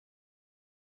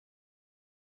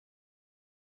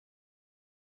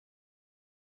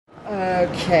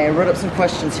Okay, I wrote up some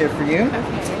questions here for you.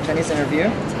 Okay. Jenny's interview.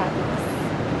 Fabulous.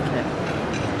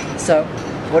 Okay. So,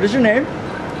 what is your name?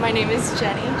 My name is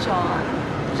Jenny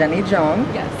Zhang. Jenny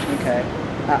Zhang? Yes. Okay.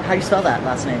 How do you spell that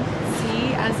last name?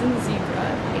 Z as in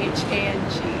zebra,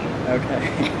 H-A-N-G. Okay.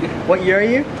 What year are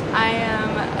you? I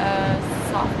am a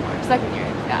sophomore, second year.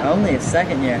 Yeah. Only a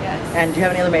second year. Yes. And do you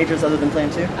have any other majors other than Plan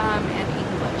 2? And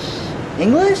English.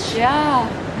 English? Yeah.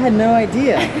 I had no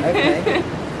idea. Okay.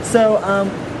 So,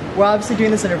 we're obviously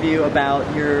doing this interview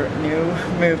about your new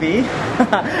movie,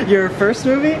 your first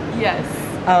movie. Yes.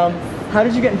 How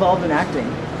did you get involved in acting?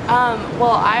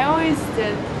 Well, I always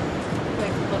did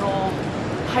like little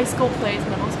high school plays,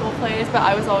 middle school plays, but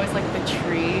I was always like the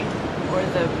tree or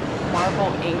the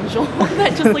marble angel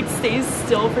that just like stays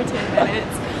still for 10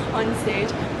 minutes on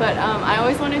stage. But I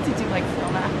always wanted to do like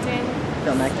film acting.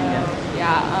 Film acting, so,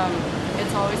 yeah.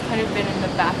 It's always kind of been in the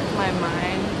back of my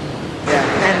mind. Yeah,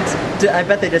 and I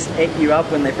bet they just ate you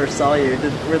up when they first saw you.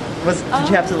 Did you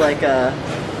have to like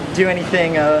do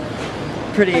anything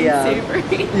pretty unsavory?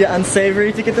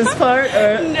 Unsavory to get this part?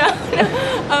 Or? No.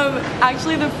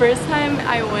 Actually, the first time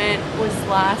I went was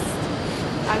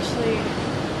actually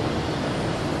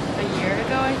a year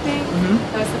ago, I think. Mm-hmm.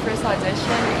 That was the first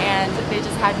audition, and they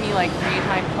just had me like read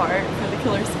my part for the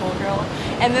killer schoolgirl.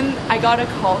 And then I got a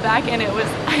call back, and it was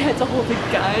I had to hold a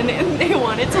gun, and they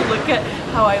wanted to look at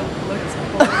how I looked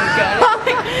holding the gun.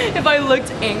 Like, if I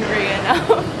looked angry enough.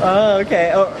 Oh,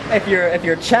 okay. Oh, if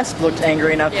your chest looked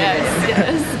angry enough. Yes,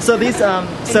 yes. So these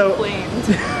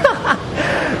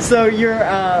So your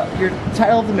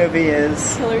title of the movie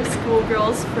is Killer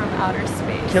Schoolgirls from Outer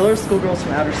Space. Killer Schoolgirls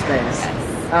from Outer Space. Yes.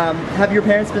 Have your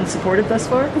parents been supportive thus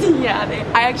far? Yeah,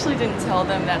 I actually didn't tell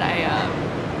them that I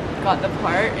got the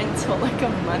part until like a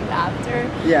month after.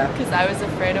 Yeah. Because I was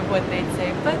afraid of what they'd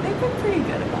say, but they've been pretty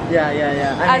good about it.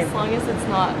 Yeah. As long as it's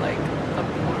not like a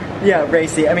porn. Yeah,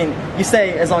 racy. I mean, you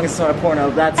say as long as it's not a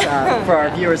porno. That's for our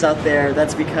viewers out there.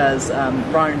 That's because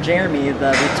Ron Jeremy,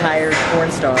 the retired porn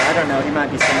star, I don't know, he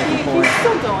might be still making porn. He's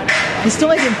still going. He's still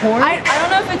making porn? I don't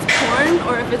know if it's porn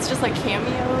or if it's just like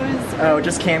cameos. Oh,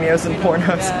 just cameos and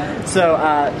pornos. Yeah. So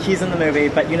he's in the movie,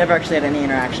 but you never actually had any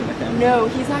interaction with him. No,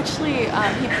 he's actually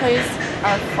he plays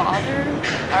our father,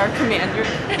 our commander,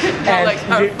 not like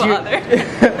our father.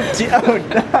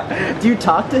 Do you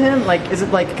talk to him? Like, is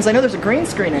it like, because I know there's a green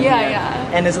screen in here.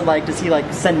 Yeah. And is it like, does he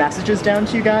like send messages down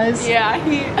to you guys? Yeah,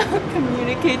 he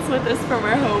communicates with us from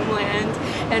our homeland,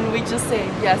 and we just say,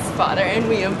 yes, father, and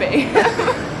we obey him.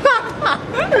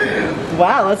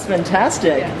 Wow, that's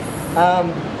fantastic. Yes.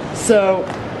 So,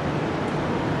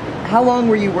 how long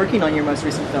were you working on your most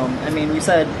recent film? I mean, you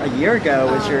said a year ago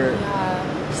was your...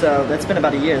 Yeah. So, that's been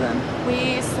about a year then.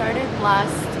 We started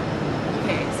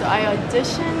so I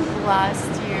auditioned last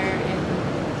year in...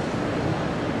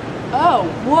 Oh,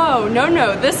 whoa,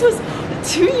 no, this was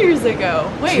 2 years ago.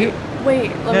 Wait,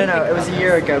 No, it was a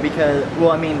year ago because,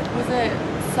 well, I mean... Was it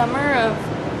summer of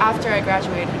after I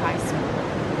graduated high school?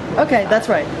 Okay, that's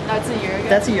right. That's a year ago?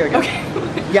 That's a year ago. Okay.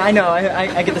 Yeah, I know,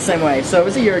 I get the same way. So it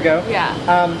was a year ago. Yeah.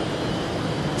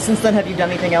 Since then, have you done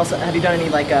anything else? Have you done any,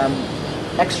 like,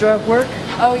 extra work?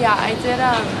 Oh, yeah, I did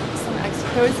some extra.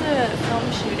 There was a film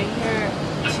shooting here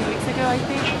 2 weeks ago, I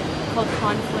think, called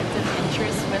Conflict of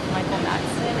Interest with Michael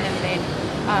Madsen, and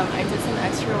I did some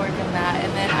extra work in that,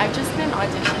 and then I've just been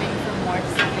auditioning for more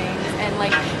things, and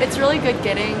like it's really good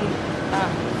getting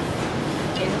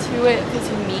into it because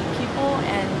you meet people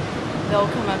and they'll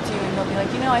come up to you and they'll be like,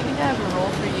 I think I have a role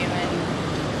for you in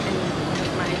one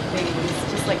of my things.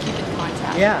 Just like keep in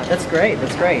contact. Yeah, that's great.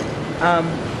 That's great.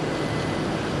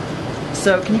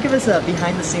 So can you give us a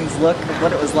behind-the-scenes look of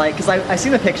what it was like? Because I've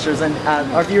seen the pictures, and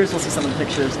our viewers will see some of the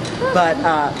pictures. But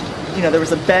there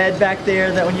was a bed back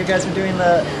there that when you guys were doing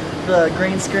the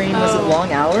green screen, was it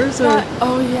long hours? Or?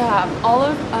 Oh yeah,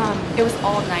 it was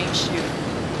all night shoot.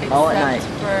 All at night.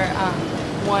 For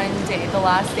one day, the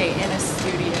last day in a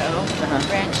studio,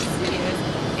 Ranch Studios,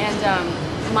 and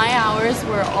my hours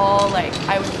were all like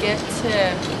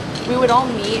we would all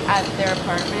meet at their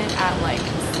apartment at like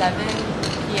 7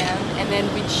 p.m. and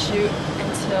then we'd shoot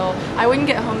until I wouldn't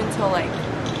get home until like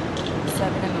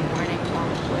 7 in the morning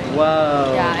probably.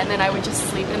 Whoa. Yeah, and then I would just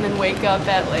sleep and then wake up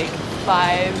at like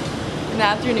 5 in the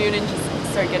afternoon and just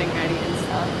start getting ready and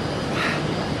stuff.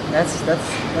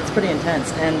 That's pretty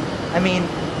intense. And I mean,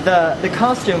 the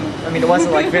costume, I mean, it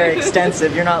wasn't like very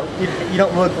extensive. You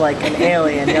don't look like an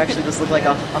alien. You actually just look like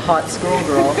a hot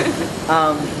schoolgirl.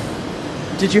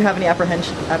 Did you have any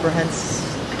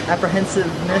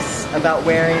apprehensiveness about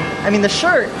wearing? I mean, the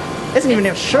shirt isn't even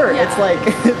a shirt. Yeah. It's like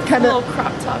kind of a little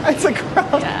crop top. It's a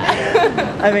crop.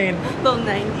 Yeah. I mean, little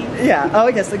 90s. yeah. Oh,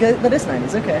 I guess that is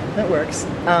 90s. Okay, that works.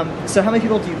 So how many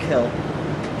people do you kill?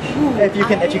 Ooh, If you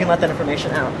can let that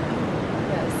information out.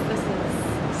 Yes, this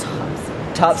is top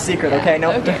secret. Top secret. Okay,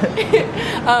 no. Okay.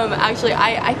 Actually,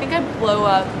 I think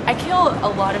I kill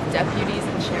a lot of deputies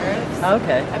and sheriffs.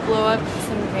 Okay. I blow up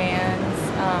some vans.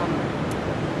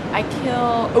 I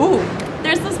kill. Ooh,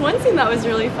 there's this one scene that was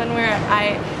really fun where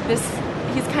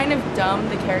he's kind of dumb.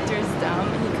 The character is dumb.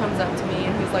 And he comes up to me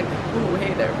and he's like, "Ooh,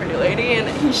 hey there, pretty lady," and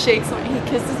he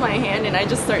kisses my hand, and I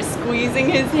just start squeezing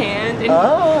his hand, and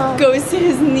he goes to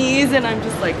his knees, and I'm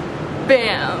just like,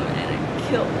 bam, and I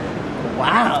kill him.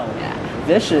 Wow. Yeah.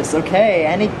 Vicious. Okay.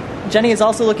 Jenny is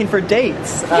also looking for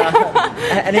dates.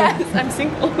 Yes, I'm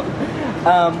single.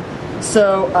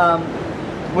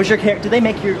 Was your character? Did they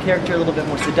make your character a little bit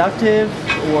more seductive,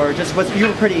 or just you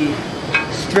were pretty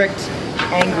strict,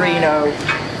 angry,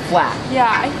 flat? Yeah,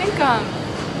 I think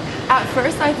at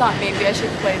first I thought maybe I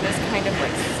should play this kind of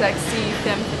like sexy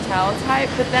femme fatale type,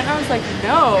 but then I was like,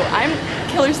 no, I'm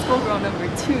killer schoolgirl number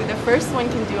 2. The first one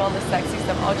can do all the sexy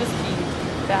stuff. I'll just be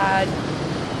bad.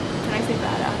 Can I say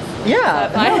badass? Yeah,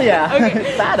 hell yeah.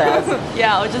 Okay. Badass.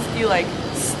 Yeah, I'll just be like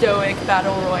stoic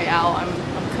battle royale. I'm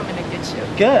coming to get you.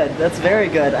 Good. That's very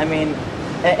good. I mean,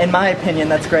 in my opinion,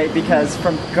 that's great because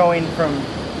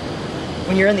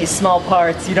when you're in these small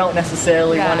parts, you don't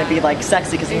necessarily want to be like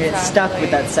sexy because you get stuck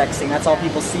with that sexy, and that's all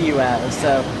people see you as.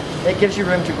 So it gives you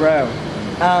room to grow.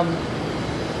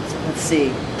 Let's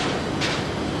see.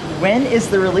 When is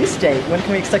the release date? When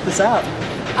can we expect this out?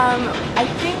 I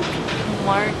think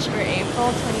March or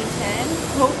April 2010.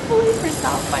 Hopefully for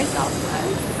South by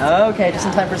Southwest. Okay, just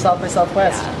in time for South by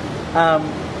Southwest. Yeah.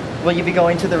 Will you be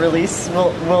going to the release?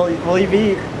 Will you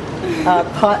be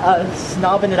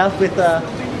snobbing it up with the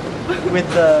rich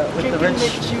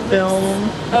film?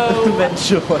 Oh. Mint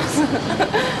juleps.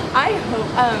 I hope.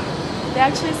 They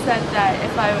actually said that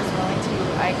if I was willing to,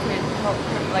 I could help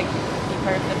be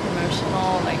part of the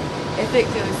promotional. Like if it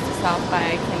goes to South by,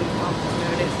 I can help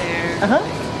promote it there.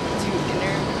 Do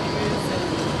interviews and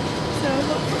so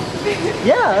hopefully.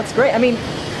 Yeah, that's great. I mean,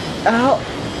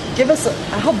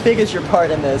 how big is your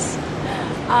part in this?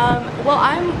 Well,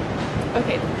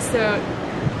 okay. So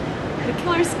the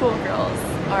Killer Schoolgirls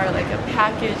are like a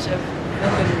package of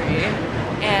villainy,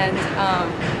 and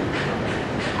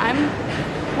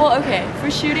okay. For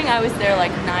shooting, I was there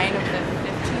like 9 of the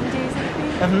 15 days, I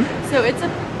think. So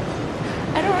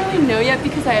I don't really know yet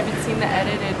because I haven't seen the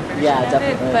edited version of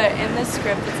it. But in the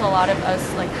script, it's a lot of us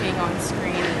like being on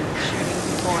screen and shooting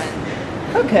people.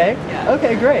 Okay.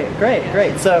 Okay.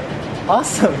 Great. So,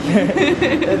 awesome.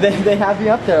 they have you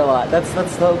up there a lot.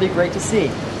 That'll be great to see.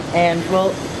 And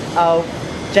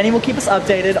Jenny will keep us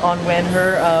updated on when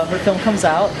her film comes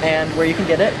out and where you can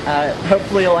get it.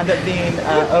 Hopefully, it'll end up being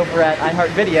over at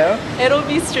iHeartVideo. It'll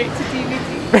be straight to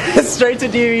DVD. Straight to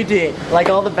DVD, like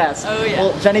all the best. Oh yeah.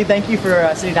 Well, Jenny, thank you for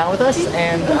sitting down with us,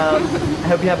 and I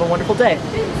hope you have a wonderful day.